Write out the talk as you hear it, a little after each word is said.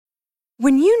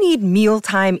When you need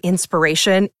mealtime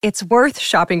inspiration, it's worth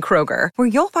shopping Kroger, where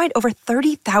you'll find over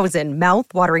 30,000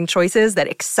 mouth-watering choices that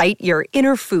excite your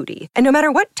inner foodie. And no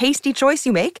matter what tasty choice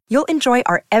you make, you'll enjoy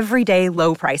our everyday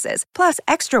low prices, plus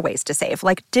extra ways to save,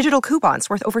 like digital coupons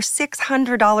worth over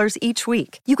 $600 each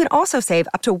week. You can also save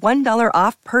up to $1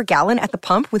 off per gallon at the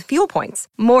pump with fuel points.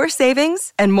 More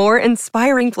savings and more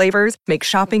inspiring flavors make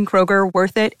shopping Kroger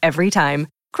worth it every time.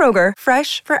 Kroger,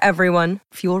 fresh for everyone.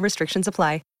 Fuel restrictions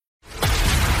apply.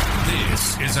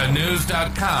 This is a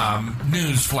News.com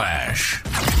news flash.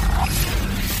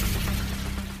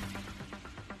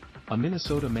 A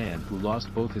Minnesota man who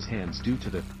lost both his hands due to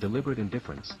the deliberate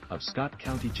indifference of Scott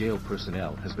County Jail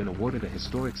personnel has been awarded a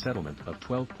historic settlement of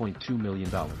 $12.2 million.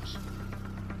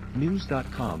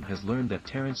 News.com has learned that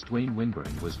Terrence Dwayne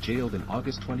Winburn was jailed in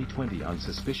August 2020 on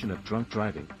suspicion of drunk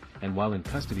driving, and while in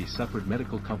custody suffered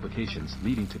medical complications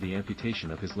leading to the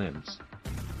amputation of his limbs.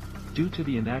 Due to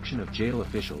the inaction of jail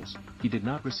officials, he did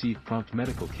not receive prompt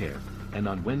medical care, and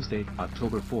on Wednesday,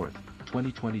 October 4,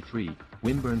 2023,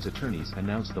 Winburn's attorneys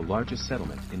announced the largest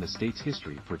settlement in the state's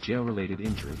history for jail-related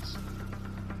injuries.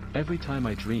 Every time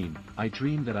I dream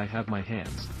that I have my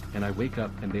hands, and I wake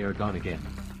up and they are gone again.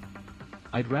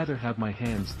 I'd rather have my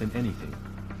hands than anything.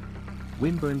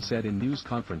 Winburn said in news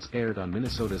conference aired on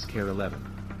Minnesota's KARE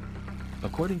 11.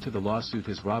 According to the lawsuit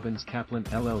his Robbins Kaplan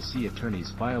LLC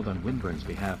attorneys filed on Winburn's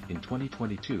behalf in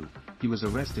 2022, he was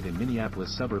arrested in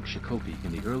Minneapolis suburb Shakopee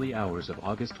in the early hours of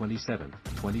August 27,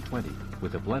 2020,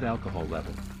 with a blood alcohol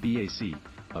level, BAC,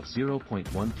 of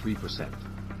 0.13%.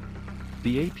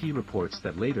 The AP reports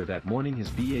that later that morning his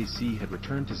BAC had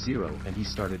returned to zero and he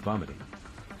started vomiting.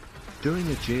 During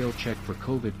a jail check for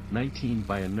COVID-19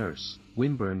 by a nurse,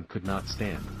 Winburn could not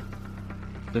stand.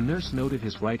 The nurse noted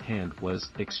his right hand was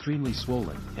extremely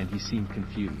swollen and he seemed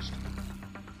confused.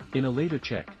 In a later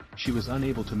check, she was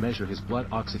unable to measure his blood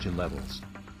oxygen levels.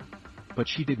 But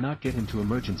she did not get him to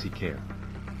emergency care.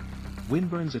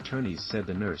 Winburn's attorneys said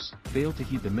the nurse failed to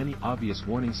heed the many obvious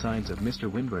warning signs of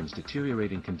Mr. Winburn's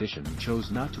deteriorating condition and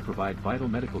chose not to provide vital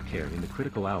medical care in the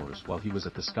critical hours while he was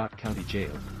at the Scott County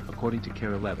Jail, according to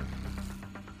KARE 11.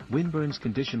 Winburn's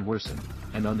condition worsened,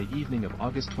 and on the evening of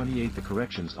August 28 the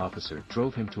corrections officer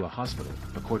drove him to a hospital,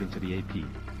 according to the AP.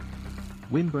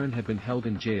 Winburn had been held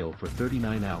in jail for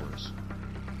 39 hours.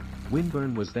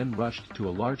 Winburn was then rushed to a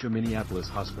larger Minneapolis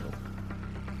hospital.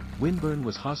 Winburn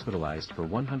was hospitalized for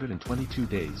 122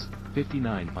 days,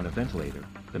 59 on a ventilator,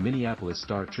 the Minneapolis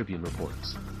Star-Tribune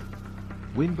reports.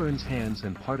 Winburn's hands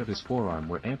and part of his forearm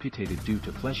were amputated due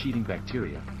to flesh-eating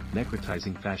bacteria,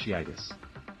 necrotizing fasciitis.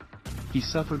 He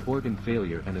suffered organ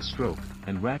failure and a stroke,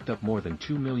 and racked up more than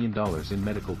 $2 million in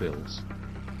medical bills.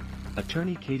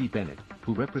 Attorney Katie Bennett,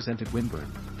 who represented Winburn,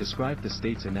 described the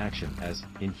state's inaction as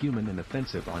inhuman and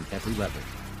offensive on every level.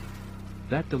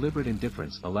 That deliberate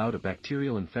indifference allowed a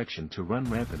bacterial infection to run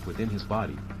rampant within his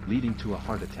body, leading to a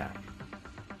heart attack.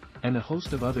 And a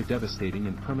host of other devastating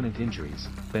and permanent injuries,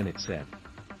 Bennett said.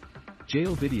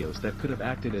 Jail videos that could have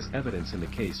acted as evidence in the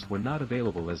case were not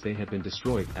available as they had been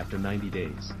destroyed after 90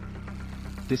 days.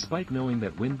 Despite knowing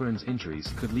that Winburn's injuries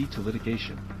could lead to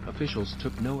litigation, officials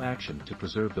took no action to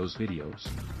preserve those videos.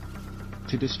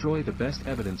 To destroy the best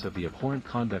evidence of the abhorrent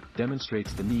conduct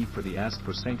demonstrates the need for the ask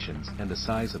for sanctions and the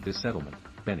size of this settlement,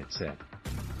 Bennett said.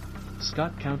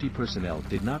 Scott County personnel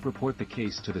did not report the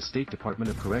case to the State Department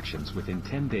of Corrections within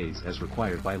 10 days as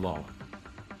required by law.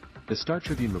 The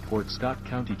Star-Tribune reports Scott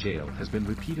County Jail has been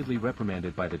repeatedly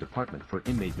reprimanded by the department for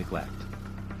inmate neglect.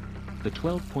 The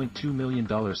 $12.2 million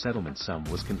settlement sum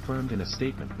was confirmed in a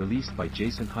statement released by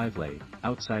Jason Hively,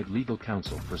 outside legal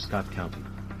counsel for Scott County.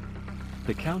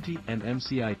 The county and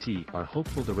MCIT are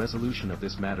hopeful the resolution of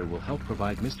this matter will help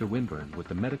provide Mr. Winburn with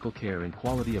the medical care and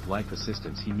quality of life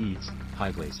assistance he needs,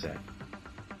 Hively said.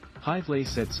 Hively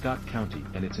said Scott County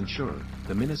and its insurer,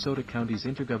 the Minnesota Counties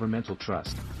Intergovernmental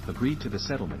Trust, agreed to the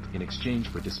settlement in exchange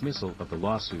for dismissal of the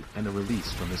lawsuit and a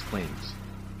release from his claims.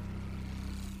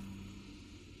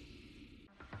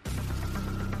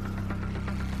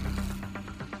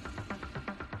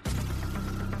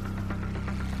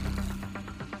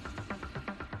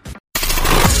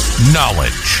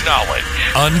 Knowledge.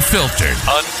 Unfiltered.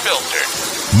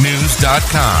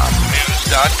 News.com.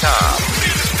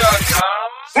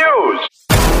 News.